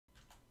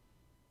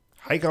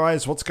Hey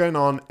guys, what's going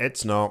on?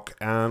 It's Nock,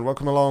 and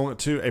welcome along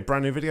to a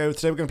brand new video.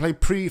 Today we're going to play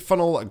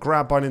Pre-Funnel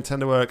Grab by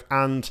Nintendo.erk,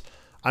 and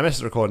I messed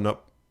the recording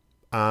up,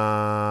 so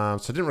I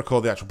didn't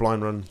record the actual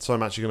blind run, so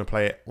I'm actually going to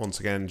play it once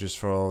again just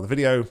for the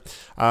video.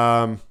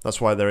 That's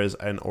why there is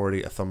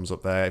already a thumbs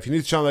up there. If you're new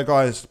to the channel there,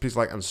 guys, please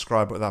like and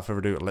subscribe, but without further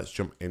ado, let's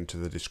jump into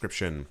the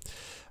description.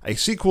 A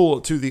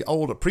sequel to the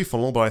old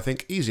Pre-Funnel, but I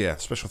think easier.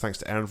 Special thanks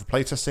to Aaron for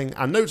playtesting,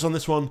 and notes on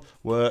this one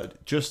were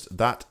just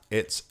that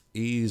it's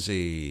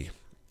easy.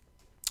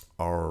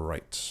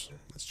 Alright,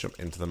 let's jump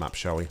into the map,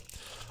 shall we?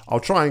 I'll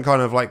try and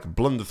kind of like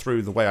blunder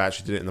through the way I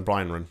actually did it in the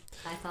blind run.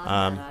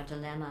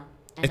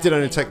 It did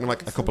only take me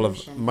like a couple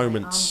of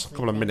moments, a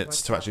couple of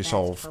minutes to actually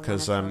solve,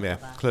 because yeah,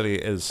 clearly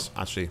it is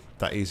actually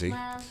that easy.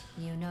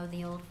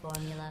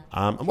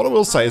 And what I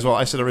will say is what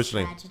I said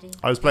originally.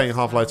 I was playing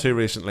Half-Life 2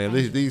 recently, and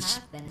these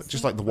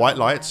just like the white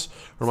lights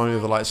remind me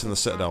of the lights in the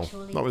Citadel,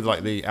 not with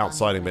like the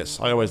outsiding bits.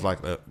 I always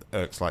like the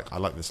Erk's I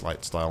like this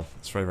light style.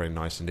 It's very, very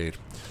nice indeed.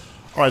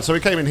 Alright, so we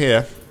came in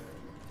here.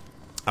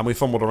 And we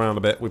fumbled around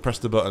a bit. We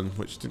pressed the button,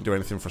 which didn't do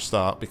anything for a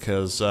start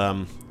because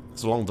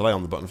there's a long delay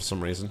on the button for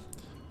some reason.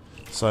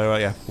 So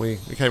yeah, we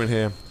came in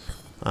here,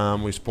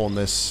 we spawned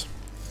this,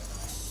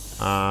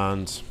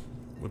 and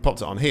we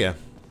popped it on here.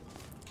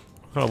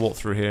 Kind of walked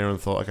through here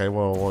and thought, okay,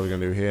 well, what are we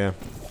going to do here?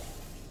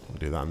 We'll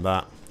do that and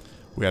that.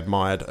 We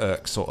admired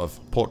Erk's sort of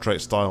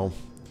portrait style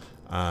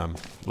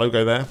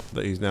logo there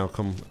that he's now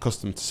come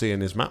accustomed to seeing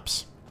in his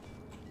maps.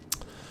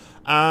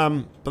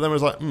 But then we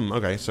was like,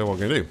 okay, so what are we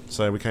going to do?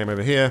 So we came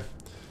over here.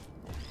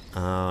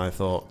 I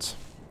thought,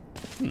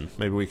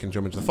 maybe we can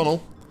jump into the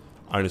funnel.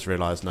 I just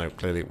realised, no,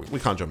 clearly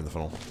we can't jump in the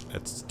funnel.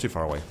 It's too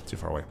far away, too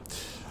far away.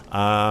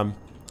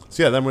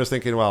 So yeah, then we were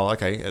thinking, well,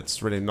 okay,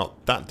 it's really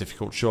not that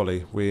difficult,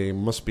 surely. We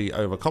must be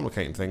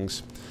overcomplicating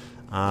things.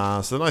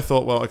 So then I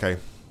thought, well, okay,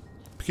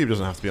 the cube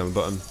doesn't have to be on the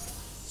button.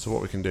 So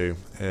what we can do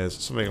is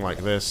something like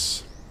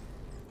this.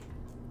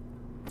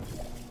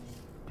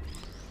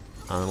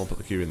 And we'll put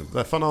the cube in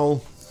the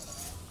funnel.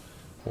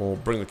 We'll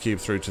bring the cube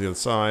through to the other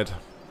side.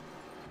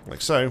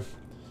 Like so.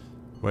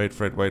 Wait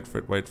for it, wait for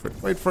it, wait for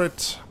it, wait for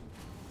it.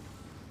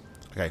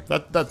 Okay,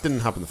 that didn't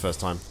happen the first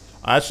time.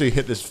 I actually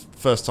hit this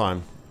first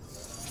time.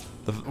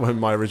 When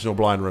my original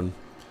blind run.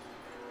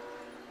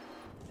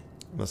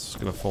 That's just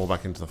going to fall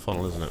back into the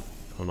funnel, isn't it?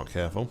 If I'm not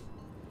careful.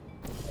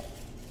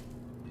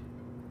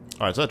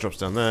 Alright, so that drops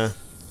down there.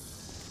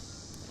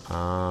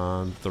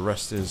 And the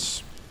rest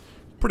is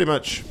pretty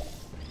much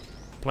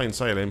plain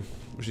sailing.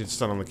 We should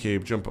stand on the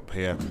cube, jump up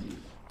here,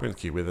 bring the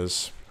cube with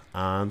us,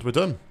 and we're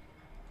done.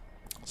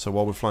 So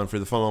while we're flying through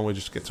the funnel, we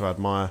just get to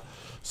admire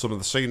some of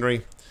the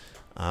scenery.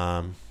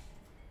 No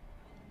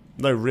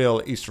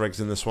real Easter eggs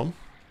in this one.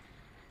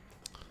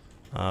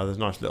 There's a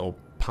nice little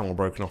panel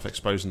broken off,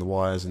 exposing the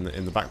wires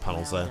in the back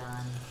panels there.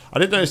 I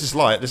did notice this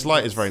light. This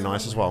light is very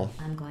nice as well.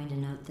 I'm going to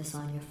note this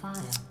on your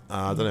file.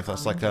 I don't know if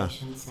that's like a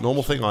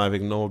normal thing I've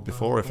ignored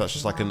before, or if that's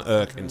just like an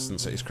Erk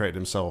instance that he's created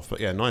himself.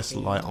 But yeah, nice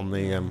light on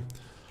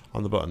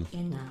the button.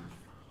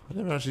 I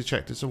never actually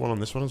checked. Is there one on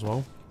this one as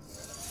well?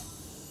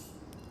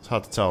 It's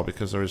hard to tell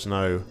because there is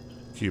no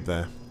cube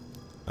there.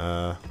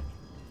 Yeah,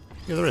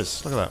 there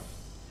is. Look at that.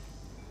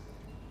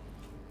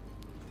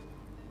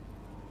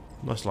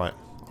 Nice light.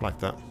 I like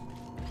that.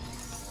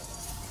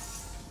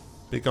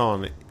 Be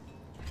gone.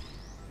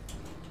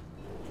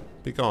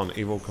 Be gone,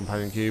 evil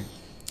companion cube.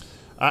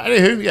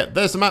 Anywho, yeah,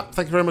 there's the map.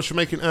 Thank you very much for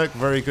making Erk.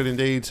 Very good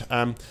indeed.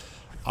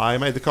 I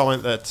made the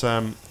comment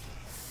that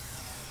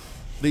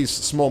these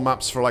small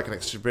maps for like an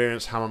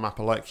experienced hammer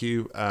mapper like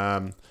you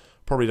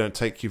probably don't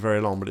take you very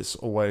long, but it's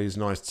always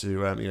nice to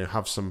you know,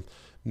 have some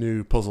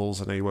new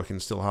puzzles. I know you're working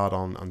still hard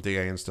on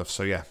DA and stuff,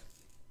 so yeah.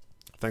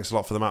 Thanks a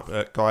lot for the map,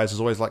 guys. As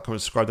always, like, comment,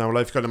 subscribe down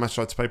below. If you've got a match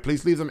you'd like to play,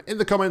 please leave them in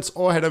the comments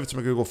or head over to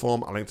my Google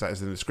form. I'll link to that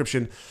in the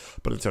description.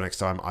 But until next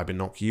time, I've been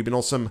Nock. You've been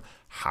awesome.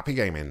 Happy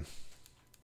gaming.